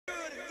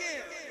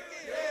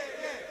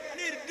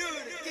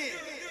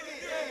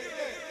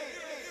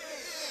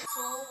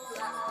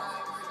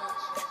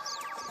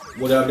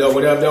What up, though?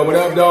 What up, though? What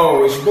up,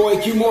 though? It's your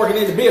boy Q Morgan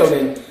in the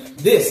building.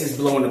 This is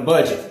Blowin the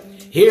Budget.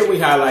 Here we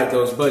highlight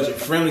those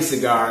budget-friendly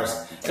cigars,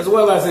 as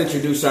well as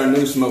introduce our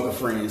new smoker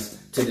friends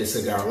to the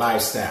cigar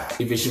lifestyle.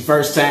 If it's your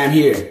first time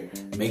here,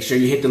 make sure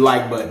you hit the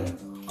like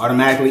button.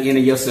 Automatically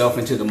enter yourself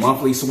into the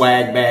monthly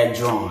swag bag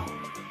drawing.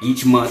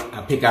 Each month,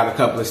 I pick out a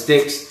couple of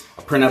sticks,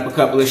 I print up a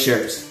couple of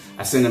shirts,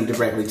 I send them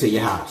directly to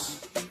your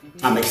house.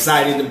 I'm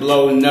excited to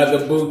blow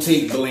another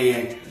boutique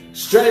blend.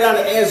 Straight out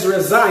of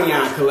Ezra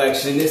Zion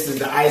collection, this is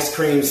the ice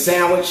cream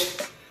sandwich.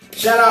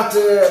 Shout out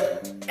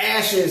to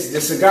Ashes, the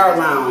Cigar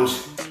Lounge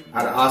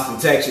out of Austin,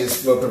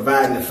 Texas for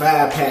providing the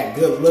 5-pack.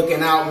 Good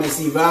looking out, Miss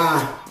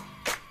Yvonne.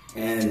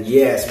 And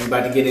yes, we're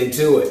about to get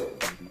into it.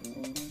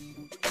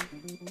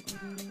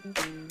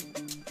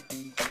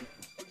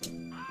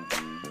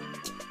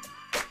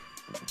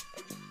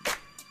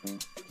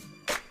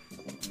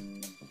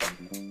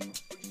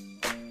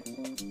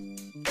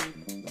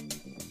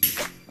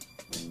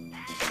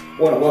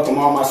 I want to welcome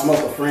all my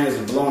smoker friends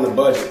to Blowin the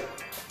Budget.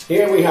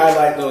 Here we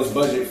highlight those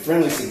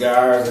budget-friendly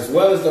cigars as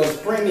well as those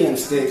premium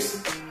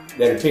sticks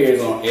that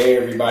appears on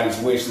everybody's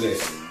wish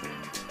list.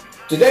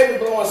 Today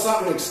we're blowing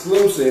something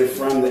exclusive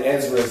from the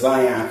Ezra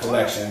Zion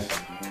collection.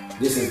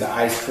 This is the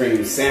ice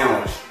cream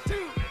sandwich.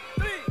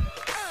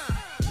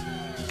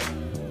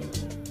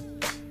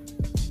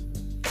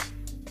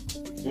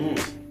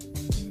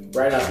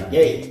 Right out the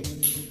gate.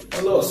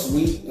 A little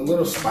sweet, a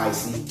little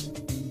spicy.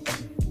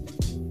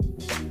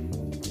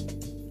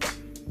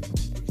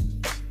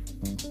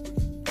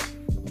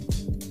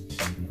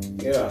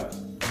 Yeah,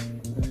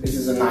 this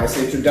is a nice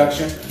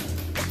introduction.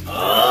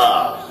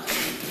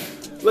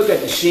 Look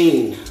at the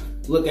sheen.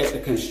 Look at the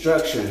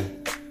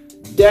construction.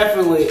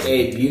 Definitely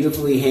a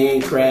beautifully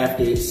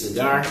handcrafted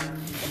cigar.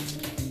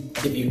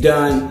 If you've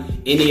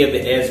done any of the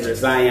Ezra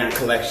Zion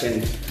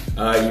collection,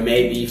 you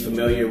may be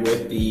familiar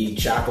with the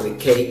chocolate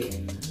cake.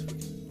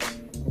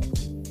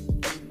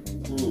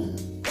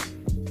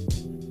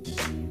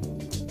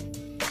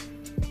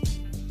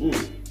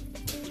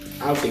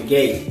 Out the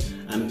gate,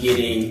 I'm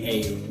getting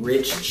a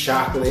rich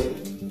chocolate,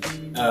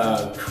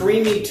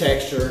 creamy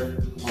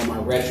texture on my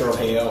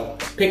retrohale,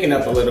 picking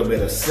up a little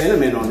bit of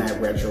cinnamon on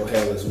that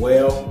retrohale as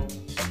well.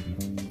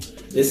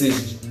 This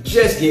is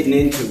just getting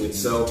into it,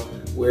 so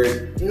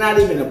we're not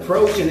even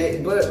approaching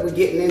it, but we're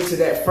getting into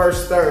that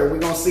first third. We're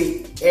gonna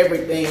see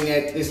everything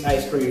that this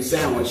ice cream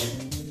sandwich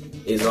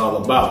is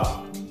all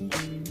about.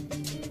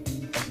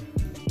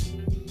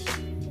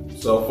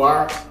 So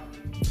far,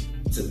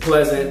 it's a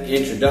pleasant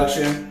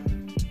introduction.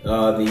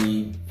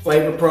 The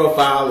flavor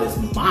profile is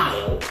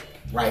mild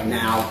right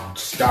now,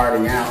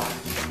 starting out.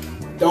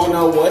 Don't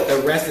know what the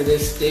rest of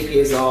this stick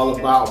is all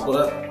about,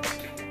 but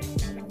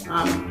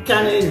I'm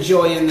kind of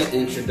enjoying the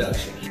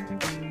introduction.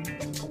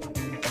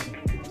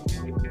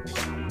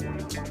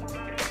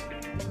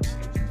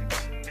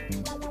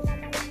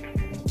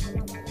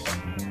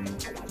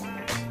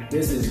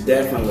 This is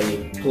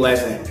definitely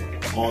pleasant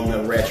on the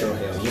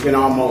retrohale. You can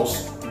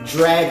almost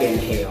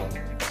Dragonhale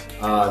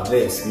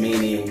this,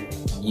 meaning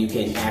you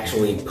can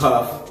actually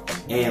puff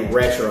and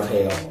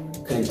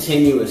retrohale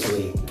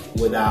continuously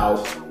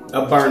without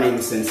a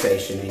burning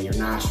sensation in your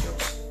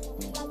nostrils.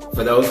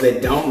 For those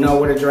that don't know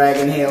what a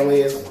Dragonhale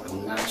is,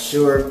 I'm not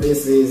sure if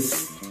this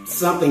is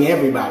something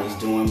everybody's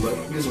doing, but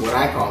this is what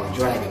I call a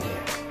Dragonhale.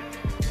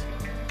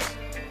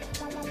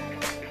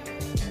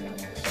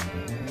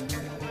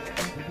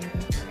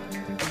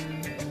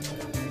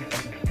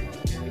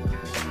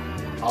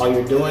 All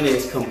you're doing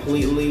is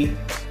completely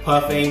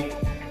puffing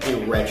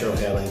and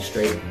retrohaling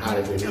straight out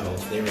of your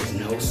nose. There is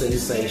no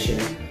sensation.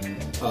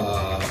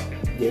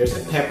 There's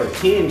a pepper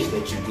tinge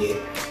that you get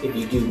if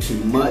you do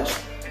too much,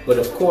 but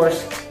of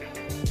course,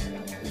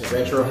 the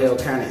retrohale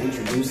kind of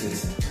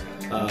introduces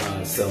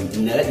some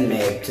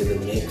nutmeg to the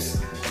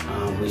mix.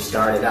 We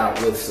started out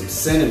with some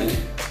cinnamon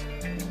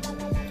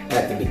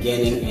at the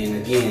beginning,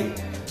 and again,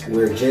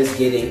 we're just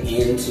getting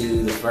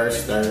into the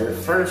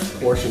first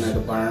portion of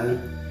the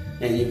burn.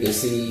 And you can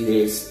see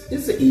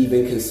it's an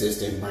even,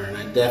 consistent burn.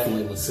 I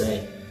definitely would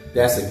say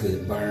that's a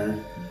good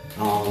burn.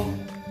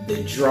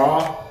 The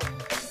draw,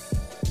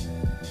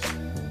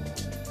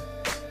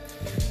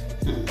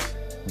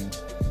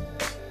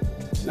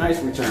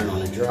 nice return on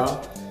the draw.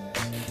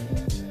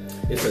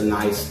 It's a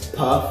nice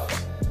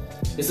puff.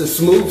 It's a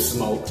smooth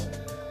smoke.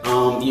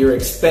 You're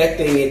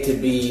expecting it to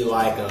be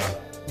like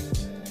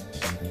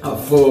a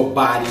full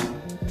body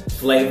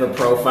flavor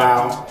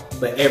profile,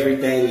 but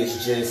everything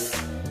is just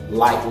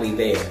lightly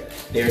there.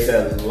 There's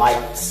a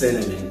light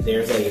cinnamon,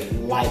 there's a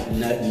light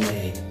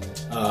nutmeg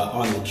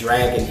on the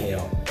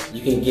Dragonhale.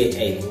 You can get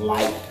a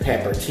light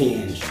pepper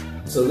tinge.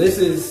 So this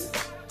is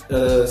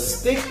a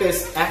stick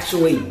that's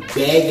actually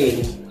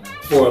begging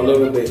for a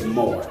little bit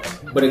more.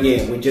 But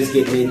again, we're just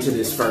getting into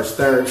this first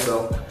third,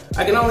 so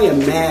I can only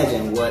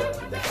imagine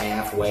what the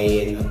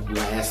halfway and the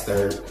last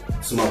third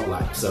smoke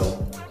like.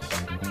 So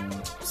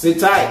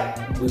sit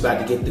tight. We're about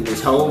to get through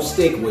this whole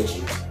stick with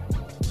you.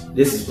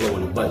 This is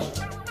Blowin the Budget.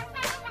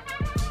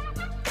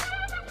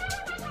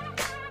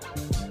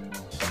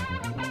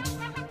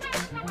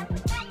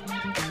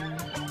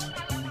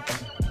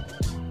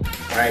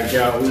 Alright,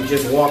 y'all, we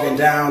just walking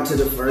down to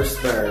the first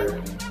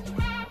third.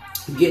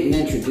 Getting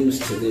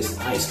introduced to this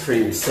ice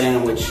cream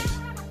sandwich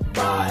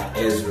by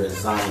Ezra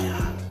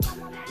Zion.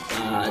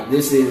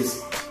 This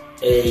is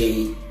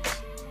a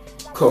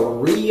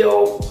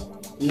Coreo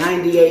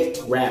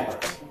 98 wrapper.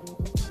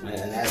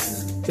 And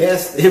that's the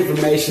best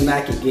information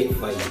I can get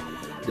for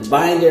you. The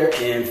binder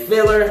and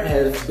filler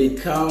has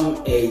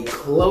become a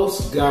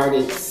close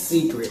guarded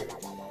secret.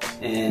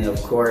 And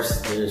of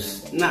course,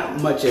 there's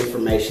not much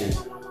information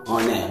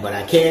on that. But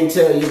I can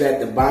tell you that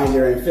the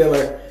binder and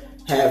filler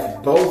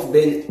have both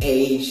been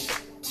aged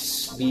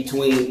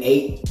between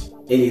 8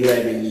 and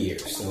 11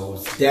 years. So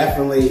it's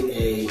definitely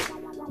a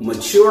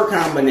mature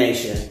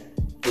combination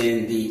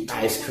in the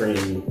ice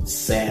cream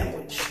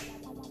sandwich.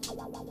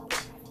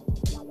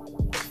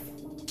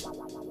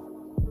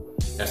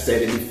 I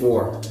said it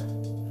before,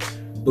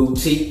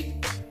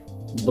 boutique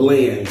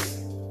blends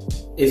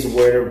is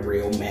where the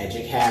real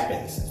magic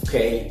happens,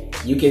 okay?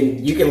 You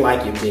can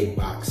like your big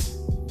box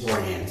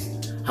brands.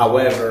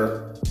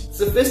 However,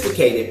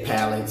 sophisticated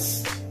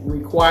palettes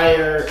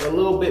require a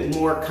little bit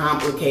more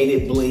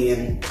complicated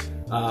blend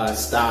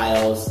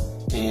styles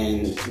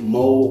and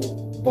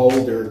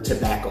bolder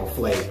tobacco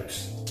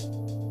flavors.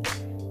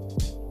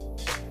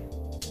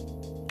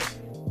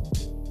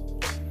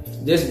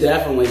 This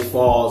definitely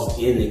falls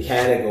in the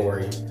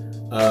category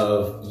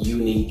of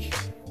unique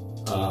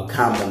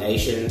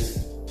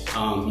combinations.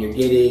 You're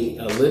getting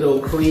a little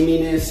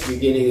creaminess, you're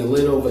getting a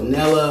little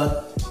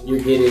vanilla,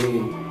 you're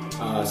getting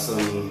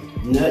some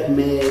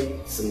nutmeg,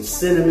 some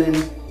cinnamon.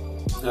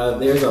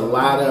 There's a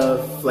lot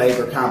of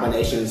flavor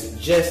combinations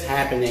just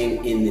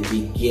happening in the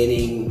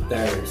beginning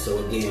third.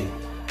 So again,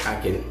 I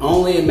can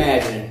only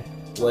imagine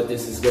what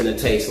this is going to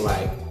taste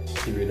like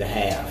through the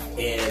half.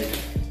 And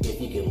if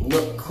you can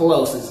look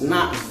close, it's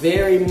not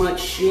very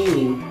much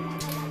sheen.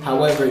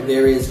 However,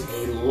 there is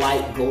a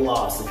light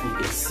gloss, if you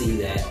can see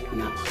that. I'm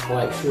not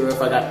quite sure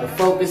if I got the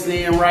focus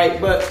in right,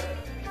 but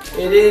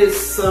it is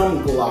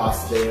some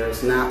gloss there.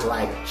 It's not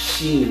like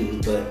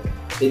sheen, but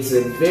it's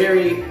a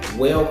very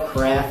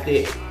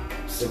well-crafted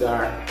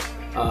cigar.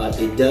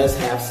 It does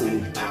have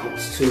some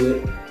bounce to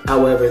it.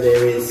 However,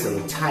 there is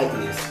some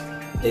tightness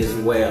as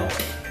well.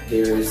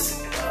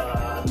 There's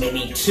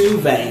maybe 2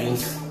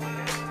 veins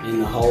in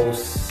the whole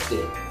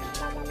stick.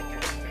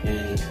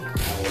 And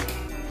I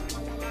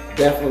would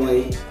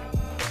definitely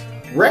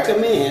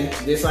recommend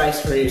this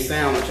ice cream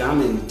sandwich.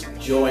 I'm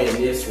enjoying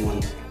this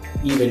one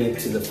even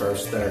into the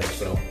first third.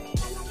 So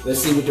let's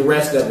see what the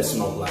rest of it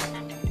smoke like.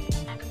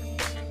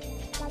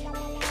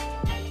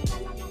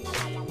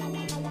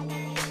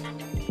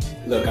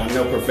 Look, I'm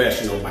no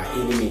professional by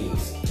any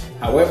means.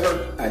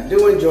 However, I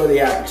do enjoy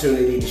the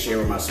opportunity to share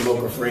with my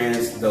smoker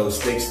friends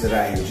those sticks that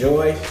I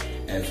enjoy,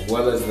 as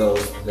well as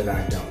those that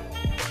I don't.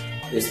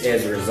 This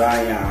Ezra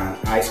Zion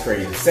ice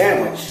cream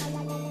sandwich,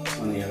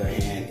 on the other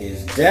hand,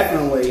 is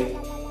definitely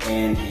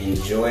an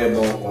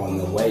enjoyable on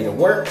the way to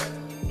work,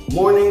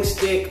 morning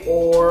stick,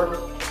 or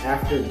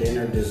after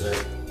dinner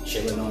dessert,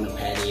 chilling on the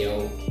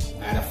patio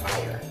at a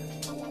fire.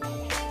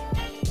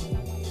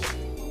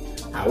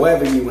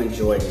 However you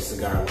enjoy the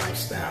cigar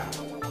lifestyle,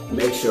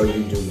 make sure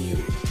you do you.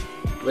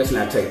 Let's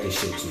not take this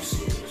shit too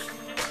serious.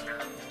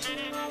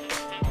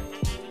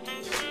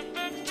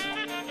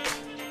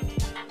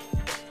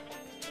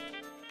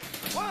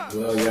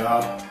 Well,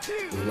 y'all,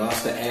 we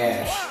lost the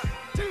ash,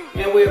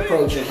 and we're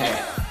approaching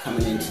half,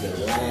 coming into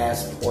the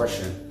last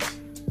portion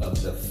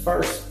of the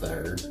first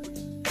third.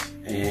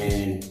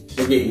 And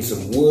we're getting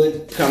some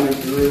wood coming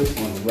through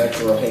on the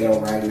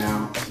Dragonhale right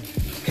now.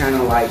 Kind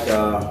of like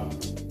a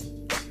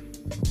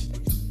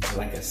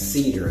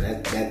cedar.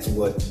 That's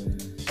what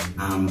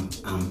I'm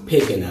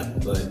picking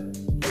up, but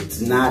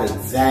it's not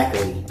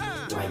exactly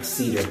like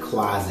cedar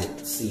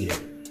closet cedar.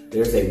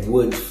 There's a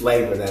wood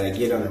flavor that I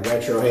get on the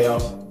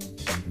Dragonhale.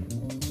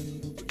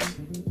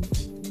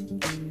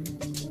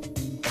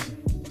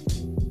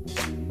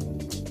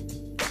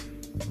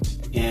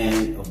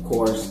 And of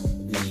course,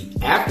 the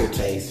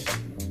aftertaste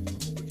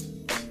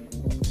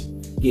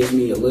gives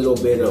me a little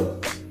bit of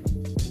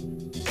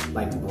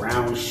like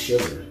brown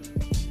sugar.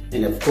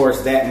 And of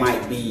course, that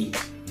might be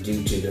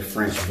due to the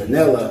French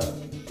vanilla.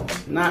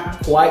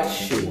 Not quite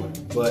sure,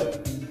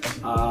 but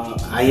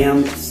I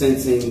am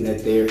sensing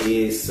that there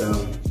is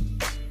some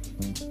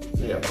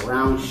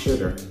brown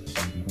sugar.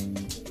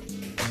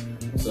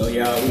 So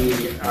y'all,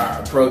 we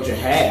are approaching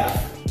half,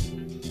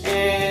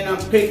 and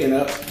I'm picking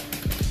up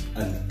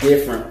a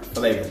different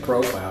flavor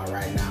profile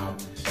right now.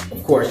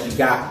 Of course, you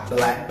got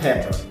black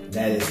pepper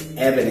that is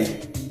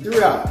evident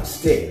throughout the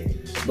stick,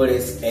 but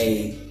it's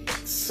a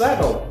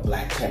subtle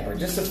black pepper,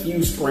 just a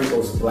few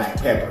sprinkles of black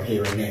pepper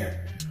here and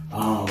there.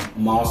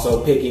 I'm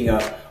also picking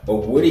up a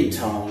woody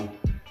tone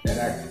that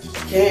I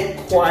can't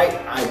quite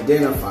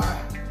identify.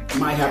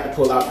 Might have to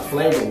pull out the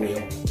flavor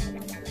wheel,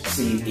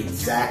 see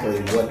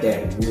exactly what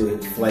that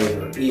wood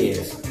flavor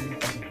is.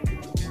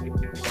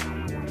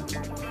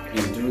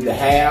 And through the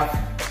half,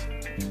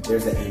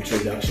 there's an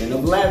introduction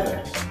of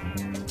leather.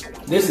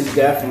 This is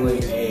definitely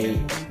a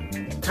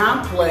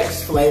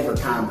complex flavor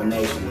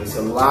combination. There's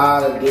a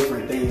lot of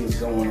different things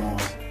going on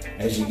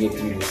as you get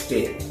through the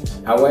stick.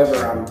 However,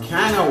 I'm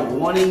kind of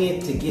wanting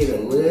it to get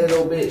a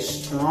little bit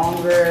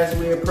stronger as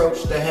we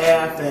approach the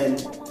half, and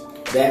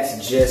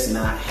that's just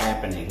not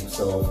happening.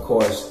 So of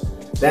course,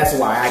 that's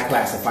why I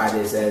classify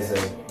this as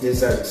a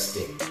dessert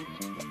stick.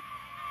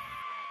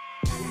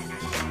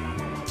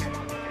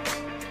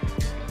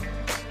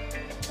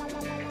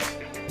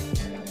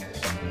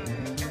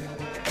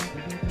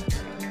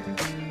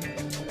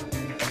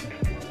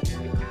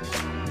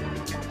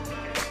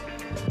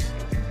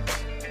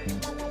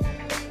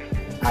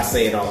 I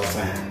say it all the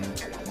time.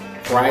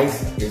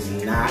 Price is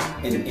not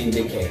an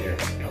indicator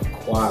of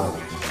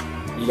quality.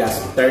 You got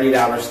some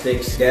 $30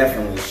 sticks,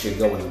 definitely should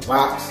go in the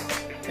box.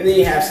 And then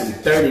you have some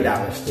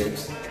 $30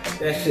 sticks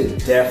that should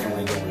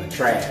definitely go in the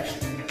trash.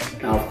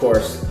 Now, of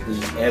course,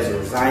 the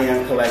Ezra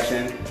Zion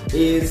collection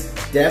is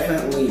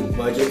definitely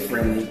budget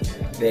friendly.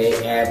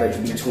 They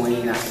average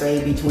between, I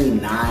say between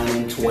 $9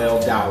 and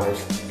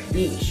 $12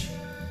 each.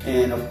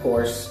 And of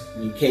course,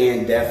 you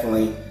can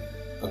definitely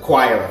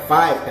acquire a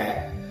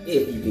 5-pack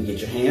if you can get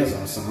your hands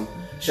on some.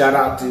 Shout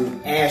out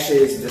to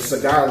Ash's, the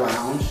Cigar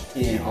Lounge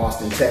in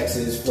Austin,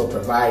 Texas, for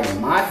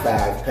providing my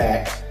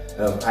 5-pack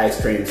of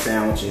ice cream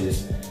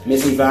sandwiches.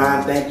 Miss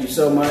Yvonne, thank you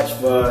so much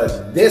for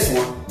this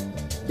one.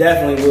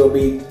 Definitely will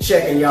be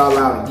checking y'all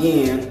out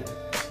again.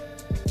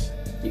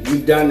 If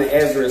you've done the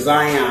Ezra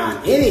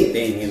Zion,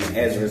 anything in the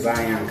Ezra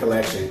Zion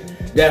collection,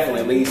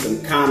 definitely leave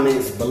some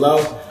comments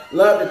below.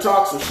 Love to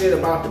talk some shit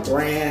about the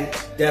brand.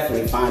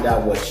 Definitely find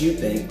out what you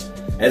think.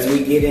 As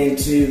we get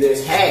into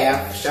this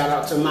half, shout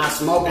out to my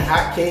smoking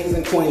hot kings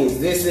and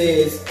queens. This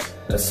is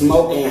a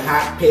smoking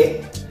hot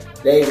pick.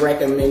 They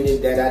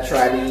recommended that I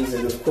try these,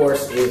 and of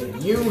course,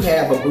 if you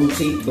have a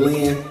boutique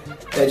blend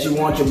that you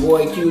want your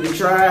boy Q to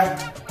try,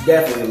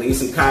 definitely leave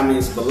some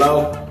comments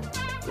below.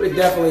 We'll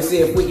definitely see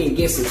if we can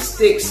get some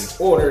sticks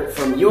ordered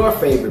from your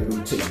favorite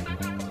boutique.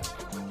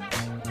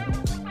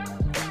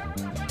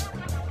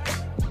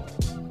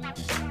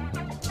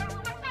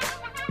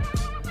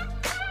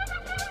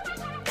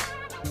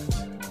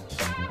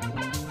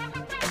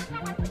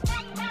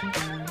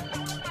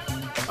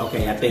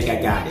 Okay, I think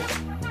I got it.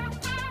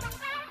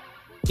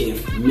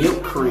 If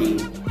milk cream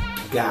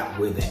got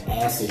with an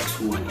acid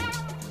 20,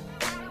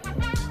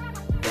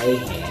 they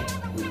had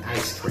an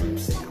ice cream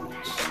sandwich.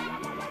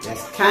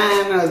 That's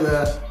kind of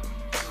the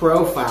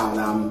profile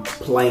I'm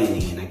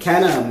playing in. I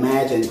kind of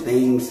imagine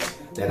things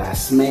that I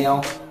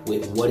smell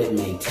with what it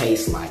may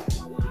taste like,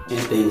 and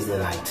things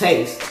that I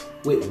taste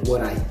with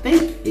what I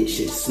think it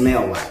should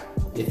smell like,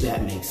 if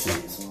that makes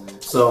sense.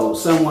 So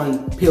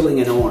someone peeling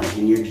an orange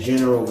in your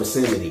general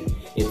vicinity,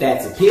 if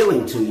that's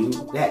appealing to you,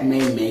 that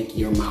may make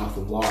your mouth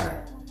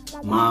water.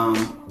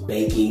 Mom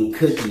baking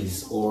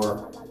cookies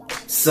or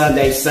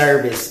Sunday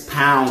service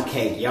pound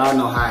cake. Y'all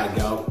know how it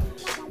go.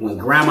 When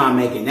grandma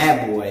making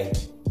that boy,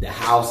 the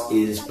house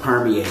is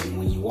permeating.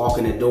 When you walk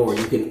in the door,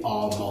 you can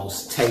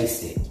almost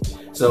taste it.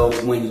 So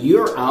when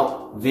you're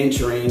out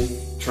venturing,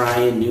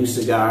 trying new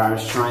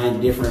cigars,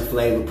 trying different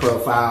flavor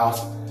profiles,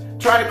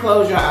 try to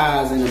close your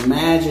eyes and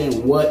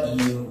imagine what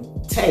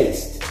you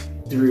taste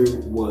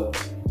through what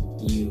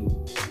you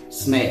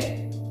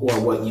smell, or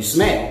what you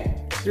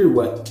smell through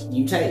what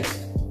you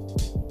taste,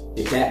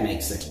 if that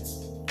makes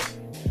sense.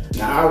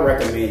 Now, I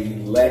recommend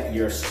you let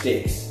your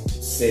sticks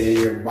sit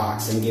in your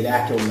box and get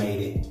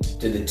acclimated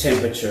to the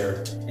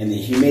temperature and the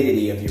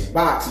humidity of your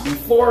box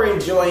before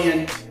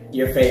enjoying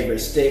your favorite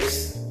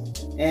sticks.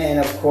 And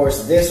of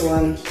course, this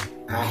one,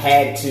 I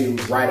had to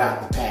right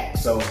out the pack.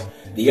 So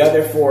the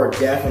other 4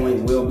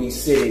 definitely will be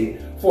sitting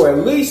for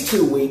at least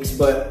 2 weeks,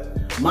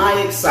 but my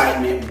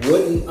excitement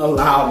wouldn't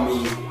allow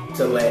me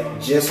to let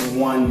just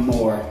one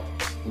more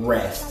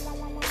rest.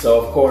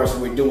 So of course,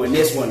 we're doing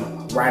this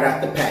one right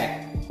out the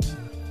pack.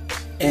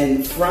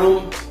 And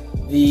from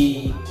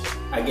the,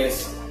 I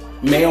guess,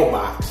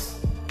 mailbox,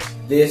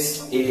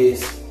 this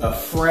is a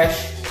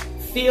fresh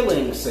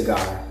feeling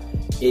cigar.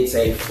 It's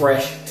a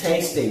fresh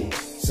tasting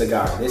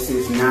cigar. This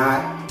is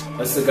not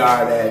a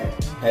cigar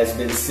that has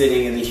been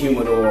sitting in the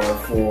humidor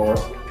for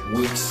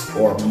weeks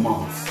or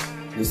months.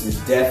 This is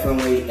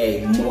definitely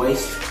a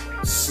moist,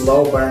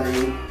 slow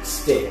burning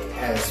stick.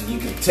 As you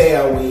can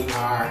tell, we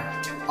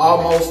are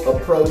almost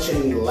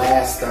approaching the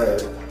last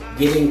third,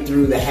 getting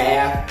through the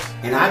half,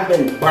 and I've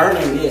been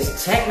burning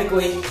this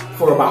technically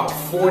for about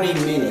 40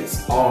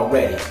 minutes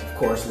already. Of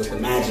course, with the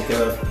magic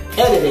of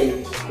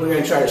editing, we're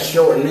gonna try to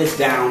shorten this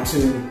down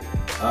to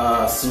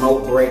a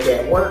smoke break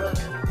at work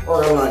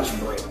or a lunch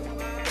break.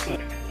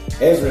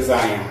 Ezra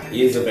Zion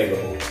is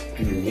available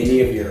through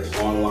many of your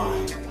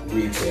online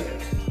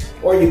retailers,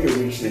 or you can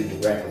reach them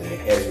directly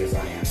at Ezra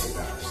Zion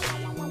Cigars.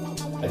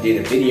 I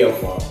did a video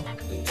for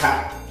the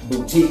top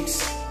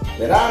boutiques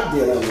that I'm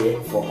dealing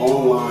with for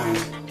online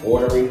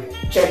ordering.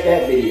 Check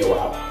that video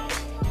out.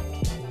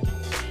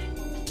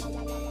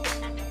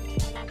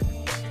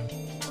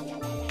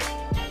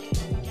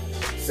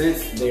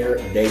 Since their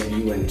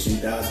debut in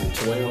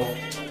 2012,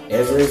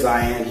 Ezra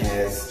Zion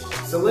has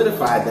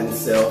solidified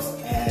themselves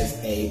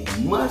as a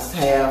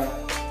must-have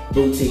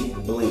boutique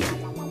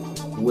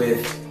blend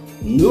with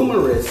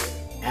numerous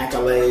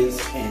accolades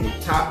and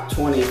top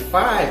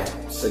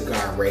 25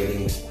 cigar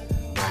ratings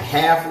by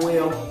Half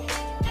Wheel.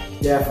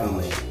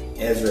 Definitely,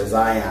 Ezra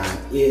Zion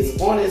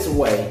is on its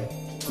way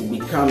to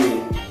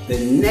becoming the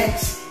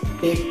next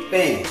big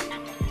thing.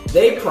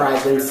 They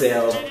pride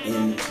themselves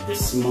in the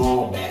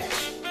small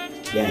batch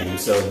game.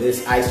 So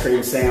this ice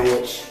cream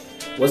sandwich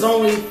was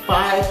only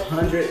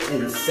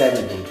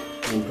 570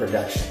 in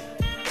production.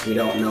 We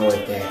don't know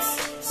if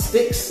that's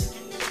sticks,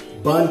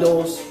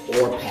 bundles,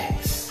 or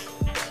packs.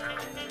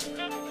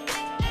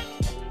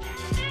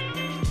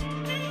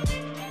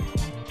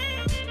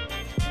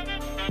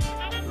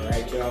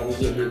 Alright y'all, we're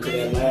getting into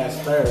that last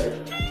third.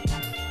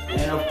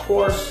 And of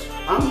course,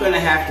 I'm gonna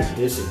have to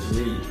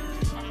disagree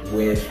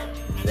with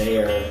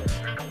their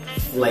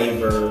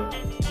flavor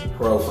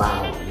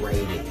profile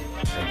rating,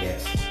 I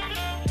guess.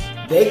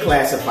 They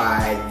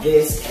classify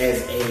this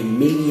as a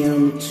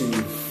medium to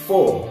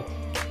full,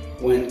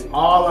 when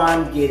all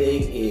I'm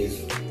getting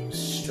is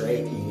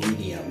straight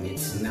medium.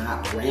 It's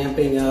not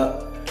ramping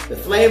up. The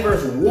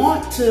flavors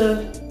want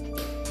to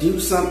do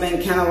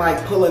something kind of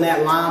like pulling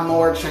that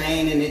lawnmower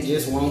chain and it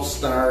just won't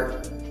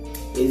start.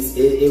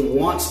 It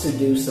wants to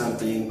do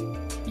something.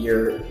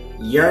 You're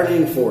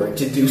yearning for it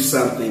to do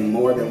something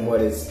more than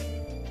what is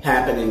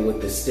happening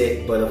with the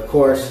stick. But of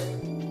course,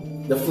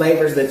 the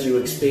flavors that you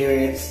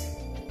experience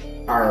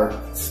are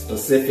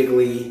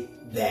specifically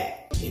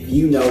that. If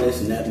you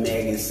notice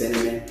nutmeg and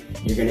cinnamon,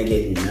 you're gonna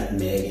get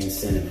nutmeg and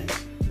cinnamon.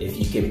 If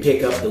you can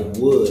pick up the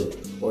wood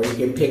or you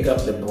can pick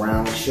up the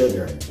brown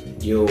sugar,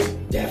 you'll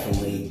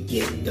definitely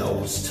get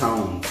those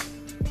tones.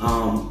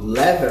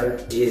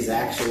 Leather is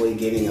actually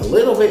getting a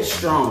little bit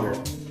stronger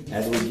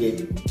as we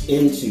get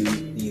into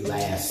the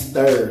last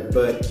third,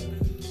 but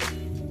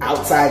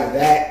outside of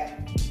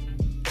that,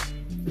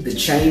 the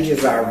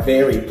changes are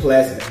very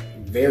pleasant,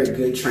 very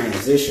good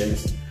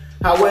transitions.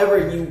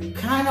 However, you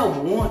kind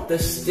of want the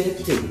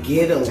stick to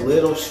get a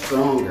little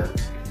stronger,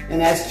 and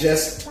that's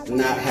just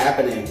not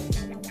happening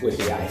with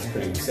the ice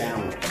cream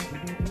sandwich.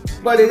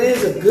 But it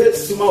is a good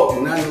smoke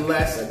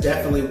nonetheless. I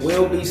definitely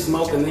will be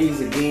smoking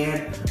these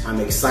again. I'm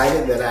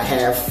excited that I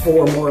have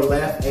 4 more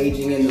left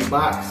aging in the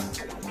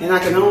box, and I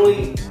can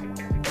only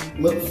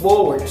look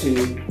forward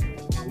to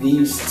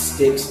these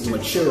sticks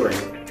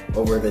maturing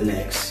over the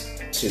next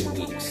 2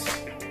 weeks.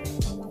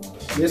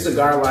 This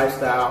cigar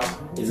lifestyle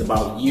is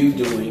about you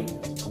doing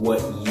what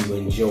you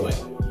enjoy.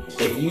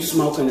 If you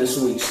smoking the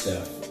sweet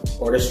stuff,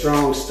 or the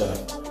strong stuff,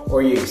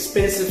 or your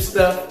expensive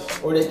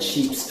stuff, or the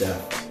cheap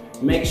stuff,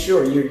 make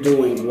sure you're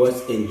doing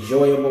what's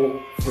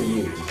enjoyable for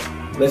you.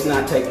 Let's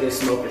not take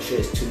this smoker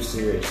shit too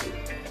seriously.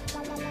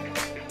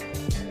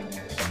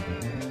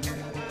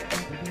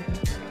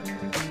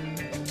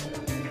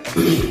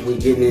 We're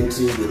getting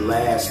into the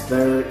last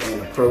third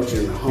and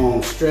approaching the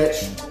home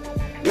stretch.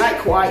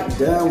 Not quite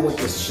done with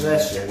the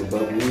session,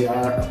 but we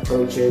are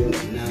approaching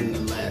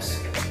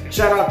nonetheless.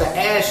 Shout out to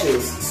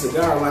Ash's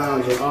Cigar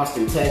Lounge in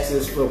Austin,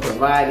 Texas for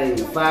providing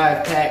the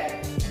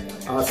 5-pack.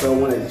 Also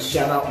want to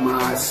shout out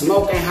my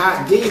Smoking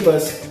Hot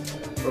Divas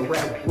for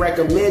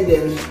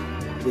recommending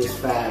this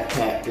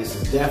 5-pack. This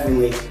is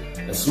definitely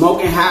a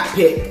smoking hot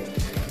pick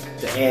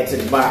to add to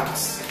the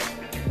box.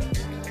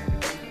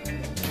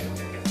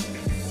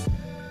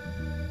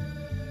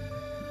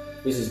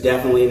 This is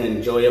definitely an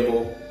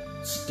enjoyable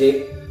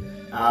stick.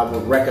 I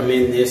would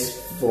recommend this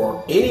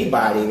for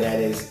anybody that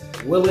is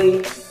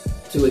willing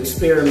to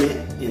experiment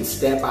and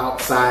step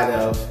outside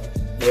of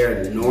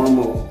their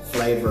normal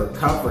flavor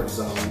comfort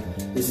zone.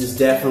 This is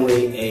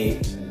definitely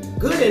a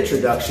good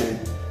introduction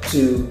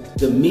to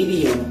the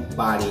medium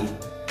body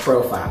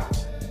profile.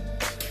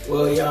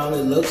 Well, y'all,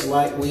 it looks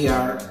like we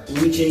are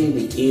reaching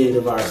the end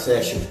of our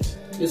session.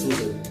 This was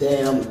a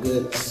damn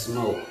good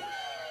smoke.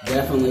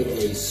 Definitely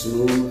a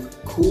smooth,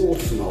 cool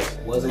smoke.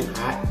 Wasn't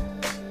hot.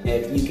 And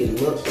if you can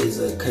look, is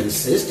a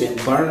consistent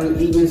burn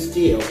even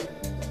still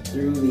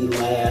through the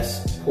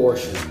last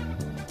portion.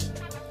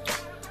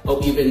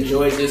 Hope you've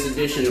enjoyed this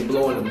edition of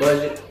Blowin the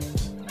Budget.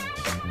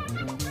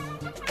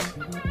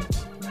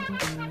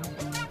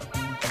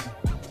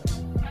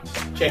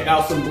 Check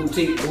out some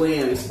boutique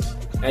blends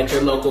at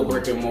your local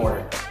brick and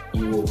mortar.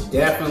 You will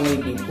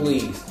definitely be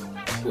pleased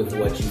with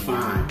what you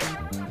find.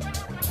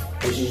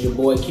 This is your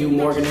boy Q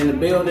Morgan in the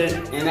building,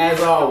 and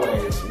as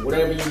always,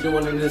 whatever you're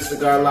doing in this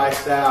cigar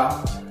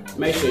lifestyle,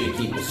 make sure you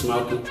keep it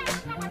smoking.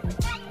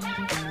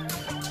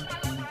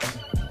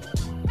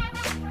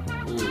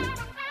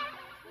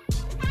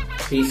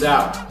 Peace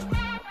out.